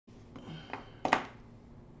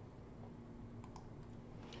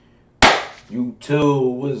You too.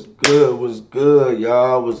 What's good? What's good,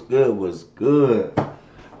 y'all? What's good? What's good?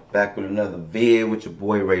 Back with another vid with your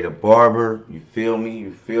boy Ray the Barber. You feel me?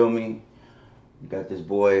 You feel me? You got this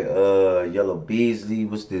boy Yella Beezy.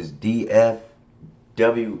 What's this? DFWM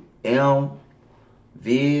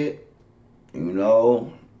vid. You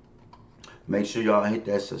know. Make sure y'all hit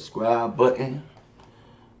that subscribe button.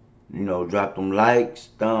 You know, drop them likes,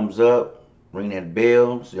 thumbs up, ring that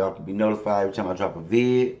bell so y'all can be notified every time I drop a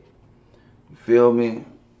vid. You feel me?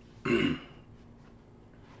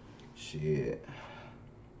 Shit.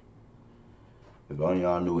 If only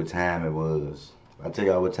y'all knew what time it was. If I tell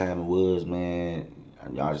y'all what time it was, man,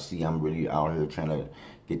 y'all see I'm really out here trying to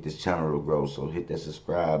get this channel to grow. So hit that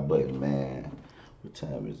subscribe button, man. What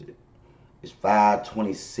time is it? It's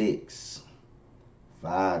 5:26.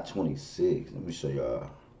 5:26. Let me show y'all.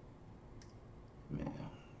 Man,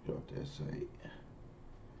 what that say?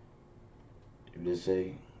 Did it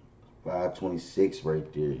say 5:26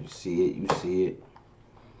 right there? You see it? You see it?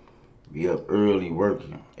 Be up early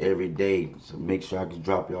working every day, so make sure I can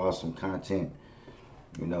drop y'all some content.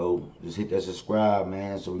 You know, just hit that subscribe,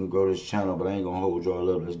 man, so we can grow this channel. But I ain't gonna hold y'all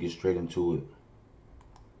up. Let's get straight into it.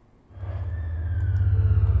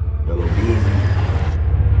 Yella Beezy.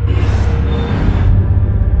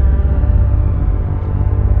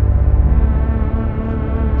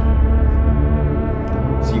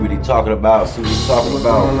 See what he talking about. See what he talking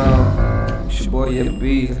about. It's your boy Yella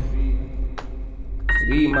Beezy.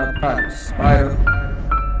 These my partners, Spider,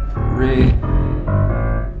 Red,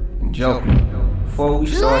 and Joker. Before we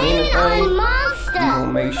start anything, we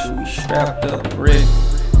gonna make sure we strapped up and ready.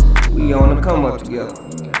 We on the come up together.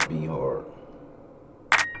 Be hard.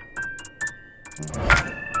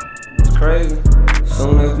 It's crazy.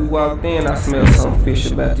 Soon as we walked in, I smelled something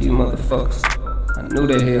fishy about these motherfuckers. I knew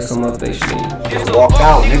they had some up their sleeve. Just walk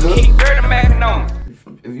out, nigga.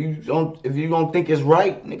 If you don't think it's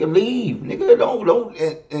right, nigga, leave. Nigga, don't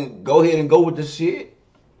and go ahead and go with the shit.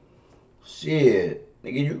 Shit.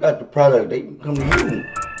 Nigga, you got the product. They can come to you.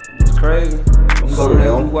 It's crazy. Soon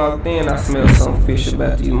as we walked in, I smelled something fishy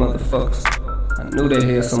about these motherfuckers. I knew they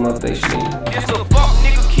had some up their sleeve. This little fuck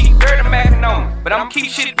nigga keep dirty macking on me, but I'ma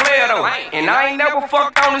keep shit player though. And I ain't never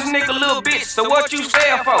fucked on this nigga little bitch, so what you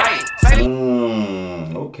stand for?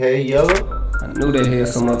 Okay, Yella. I knew they had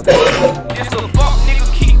some up their sleeve. This little fuck nigga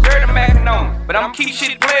keep dirty macking on me, but I'ma keep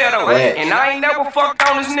shit player though. And I ain't never fucked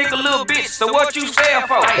on this nigga little bitch, so what you stand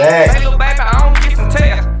for? Say little baby, I don't kiss and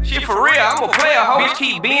tell. Shit for real, I'm a player hoe. Bitch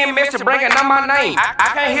keep being messy, bringing up my name.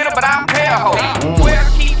 I can't hit her, but I'll pay her hoe. Well,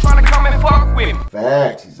 keep trying to come and fuck with me.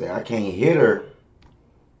 Facts. He said I can't hit her,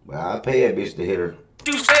 but I'll pay that bitch to hit her.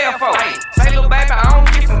 You stand for? Say little baby, I don't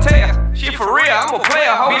kiss and tell. Shit for real, I'm a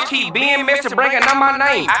player hoe. Bitch keep being messy, bringing up my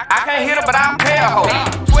name. I can't hit her, but I'll pay her hoe.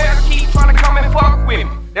 12 keep trying to come and fuck with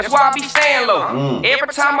me. That's why I be staying low. Every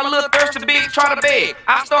time a little thirsty bitch try to beg,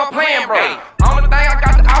 I start playing, bro. Only thing I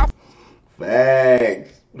got to offer.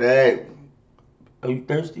 Facts. Facts. Are you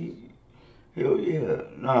thirsty? Hell yeah.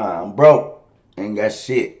 Nah, I'm broke. Ain't got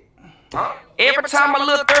shit. Every time a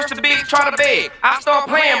little thirsty bitch try to beg, I start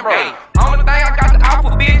playing, bro. Only thing I got to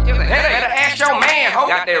offer, bitch, is a header. Better ask your man, ho.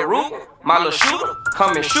 Got that root, my little shooter,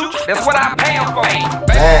 come and shoot. That's what I pay him for.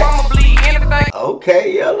 Baby, I'ma bleed anything.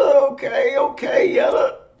 Okay, Yella. Okay,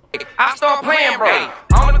 Yella. I start playing, bro.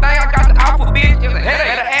 Only thing I got to offer, bitch, is a header.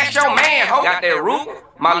 Better ask your man, ho. Got that root,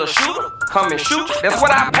 my little shooter, come and shoot. That's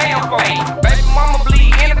what I pay him for. Baby, mama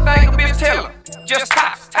bleed anything a bitch tell her. Just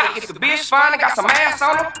stop. If the bitch fine and got some ass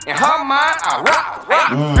on her, in her mind, I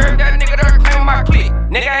rock. Heard that nigga there claim my clique.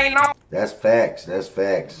 Nigga ain't no. That's facts. That's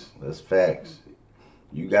facts. That's facts.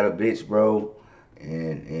 You got a bitch, bro,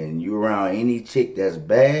 and you around any chick that's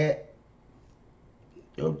bad,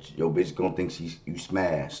 your bitch gonna think you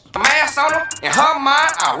smashed. Some ass on her, in her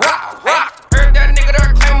mind, I rock. Heard that nigga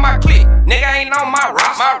there claim my clique. Nigga ain't on my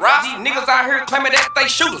rock. These niggas out here claiming that they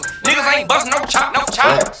shooters. Niggas ain't bustin' no chop. All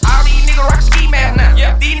these niggas rock ski mask now.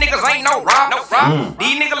 Yeah. These niggas ain't no rob.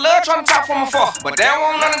 These niggas love trying to talk from afar, but they don't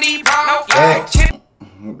want none of these problems.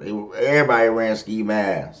 Everybody ran ski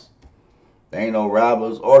masks. They ain't no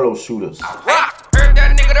robbers or those shooters. Rock. Heard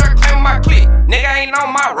that nigga there claiming my clique. Nigga ain't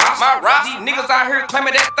on my rock. These niggas out here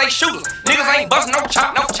claiming that they shooters. Niggas ain't bustin' no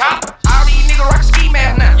chop. All these niggas rock ski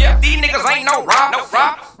mask now. Yeah. These niggas ain't no rob.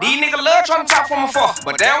 These niggas love trying to talk from afar,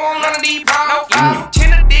 but they don't want none of these problems. You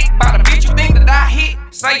tender dick by the bitch you think that I hit.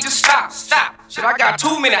 Say just stop. Shit, I got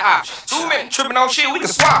 2 minute options. 2 minutes tripping on shit, we can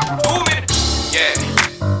swap. 2 minutes. Yeah.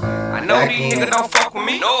 I know these niggas don't fuck with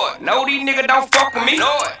me. No, these niggas don't fuck with me.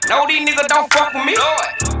 No, these niggas don't fuck with me.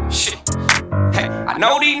 Shit. Hey, I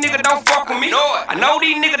know these niggas don't fuck with me. I know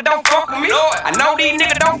these niggas don't fuck with me. I know these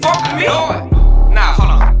niggas don't fuck with me. Nah, hold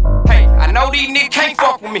on. Hey, I know know these niggas can't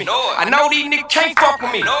fuck with me. I know these niggas can't fuck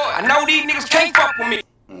with me. I know these niggas can't fuck with me.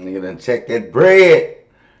 Nigga done check that bread.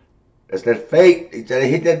 That's that fake. They try to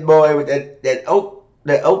hit that boy with that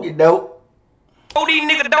okie doke. I know these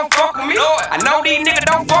niggas don't fuck with me. I know these niggas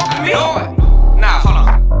don't fuck with me. Nah, hold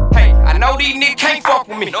on. Hey, I know these niggas can't fuck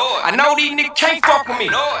with me. I know these niggas can't fuck with me.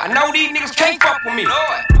 I know these niggas can't fuck with me.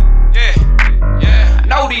 Yeah. I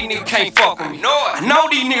know these niggas can't fuck with me. I know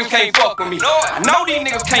these niggas can't fuck with me. I know these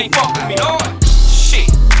niggas can't fuck with me.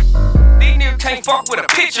 Shit. These niggas can't fuck with a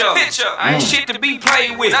picture. I ain't shit to be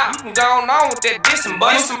played with. You can go on with that dissing,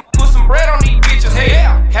 but put some bread on these bitches. Hey,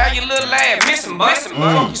 how your little lad missing, but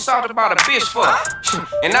fuck you talked about a bitch for.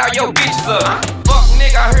 And now your bitches up. Fuck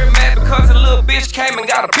nigga, I heard mad because a little bitch came and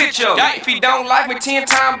got a picture. If he don't like me 10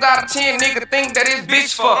 times out of 10, nigga think that his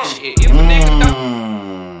bitch fuck. If a nigga don't.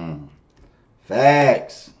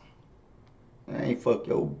 Facts. I ain't fuck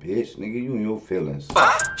your bitch, nigga. You and your feelings.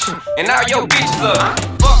 And now your bitches up.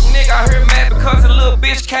 Fuck nigga, I heard mad because a little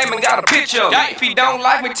bitch came and got a picture. If he don't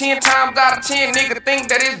like me 10 times out of 10, nigga think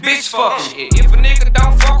that his bitch fuck. If a nigga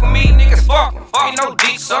don't fuck with me, niggas fuck him. Ain't no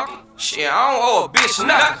dick sucking. Shit, I don't owe a bitch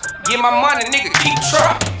nothing. Get my money, nigga, keep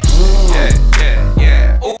trucking.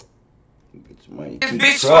 Yeah. Ooh. Get your money, This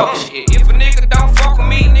bitch fucking. If a nigga don't fuck with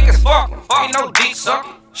me, niggas fuck him. Ain't no dick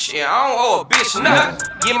sucking. Shit, I don't owe a bitch nothing.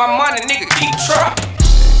 Get my money, nigga, keep trucking.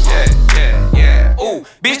 Yeah. Ooh,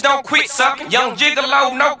 bitch, don't quit sucking. Young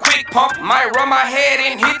gigolo, no quick pump. Might run my head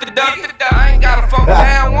and hit the duck. I ain't gotta fuck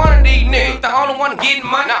down one of these niggas. The only one getting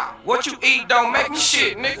money. What you eat don't make me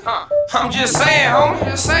shit, nigga. I'm just saying, homie.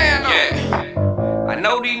 Just saying, yeah. I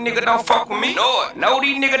know these niggas don't fuck with me. Know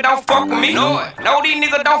these niggas don't fuck with me. Know these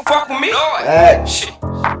niggas don't fuck with me. Shit.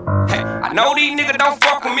 Hey, I know these niggas don't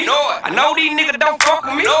fuck with me. I know these niggas don't fuck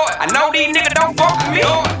with me. I know these niggas don't fuck with me.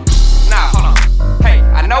 Nah, hold on. Hey,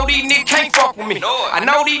 I know these niggas can't fuck with me. I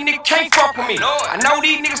know these niggas can't fuck with me. I know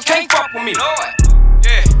these niggas can't fuck with me.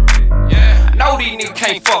 Yeah. I know these niggas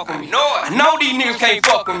can't fuck with me. I know these niggas can't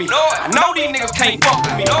fuck with me. I know these niggas can't fuck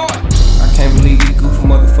with me. I can't believe these goofy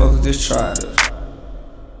motherfuckers just tried us.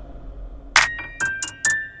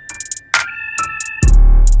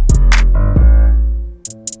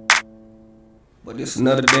 But it's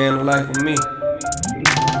another day in the life of me.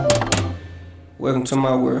 Welcome to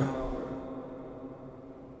my world.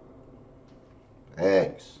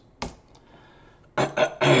 Thanks.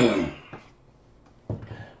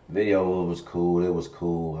 Video was cool. It was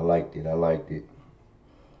cool. I liked it.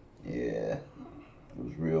 Yeah. It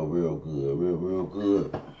was real good. Real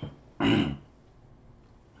good. I'm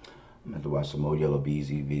gonna have to watch some more Yella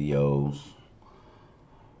Beezy videos.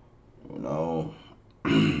 You know.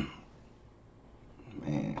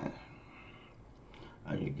 Man.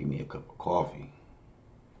 I need to give me a cup of coffee.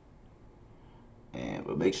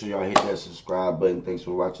 But make sure y'all hit that subscribe button. Thanks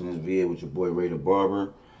for watching this video with your boy Ray the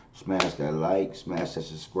Barber. Smash that like, smash that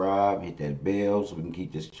subscribe, hit that bell so we can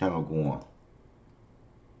keep this channel going.